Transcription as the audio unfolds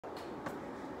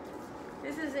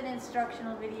This is an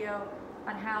instructional video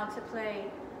on how to play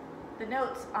the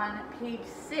notes on page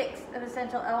 6 of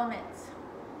Essential Elements.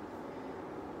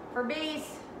 For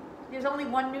bass, there's only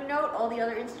one new note. All the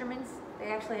other instruments, they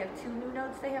actually have 2 new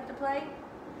notes they have to play.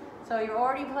 So you're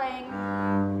already playing,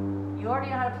 you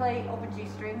already know how to play open G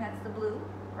string, that's the blue,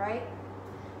 right?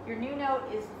 Your new note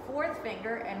is the 4th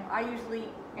finger, and I usually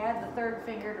add the 3rd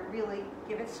finger to really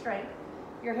give it strength.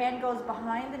 Your hand goes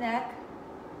behind the neck,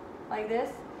 like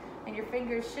this, and your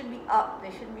fingers should be up.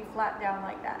 They shouldn't be flat down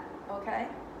like that, okay?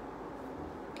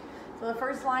 So the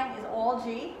first line is all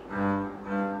G.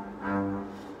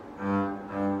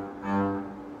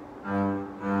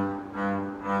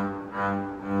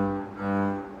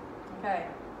 Okay.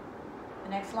 The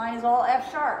next line is all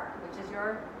F sharp, which is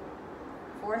your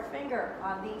 4th finger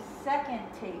on the 2nd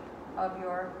tape of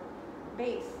your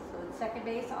bass. So the second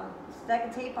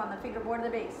tape on the fingerboard of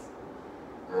the bass.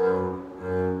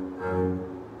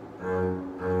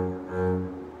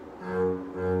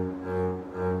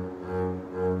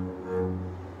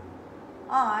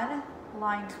 On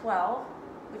line 12,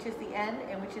 which is the end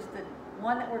and which is the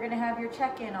one that we're going to have your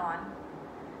check-in on,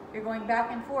 you're going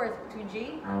back and forth between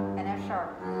G and F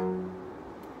sharp.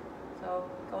 So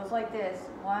it goes like this: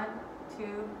 1,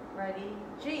 2, ready,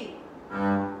 G,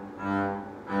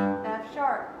 F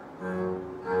sharp,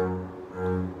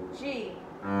 G,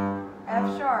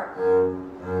 F sharp,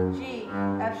 G,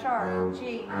 F sharp,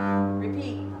 G,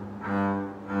 repeat.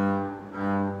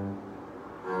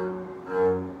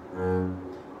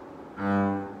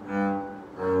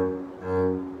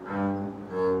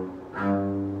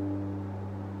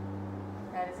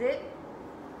 That is it.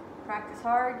 Practice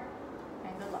hard.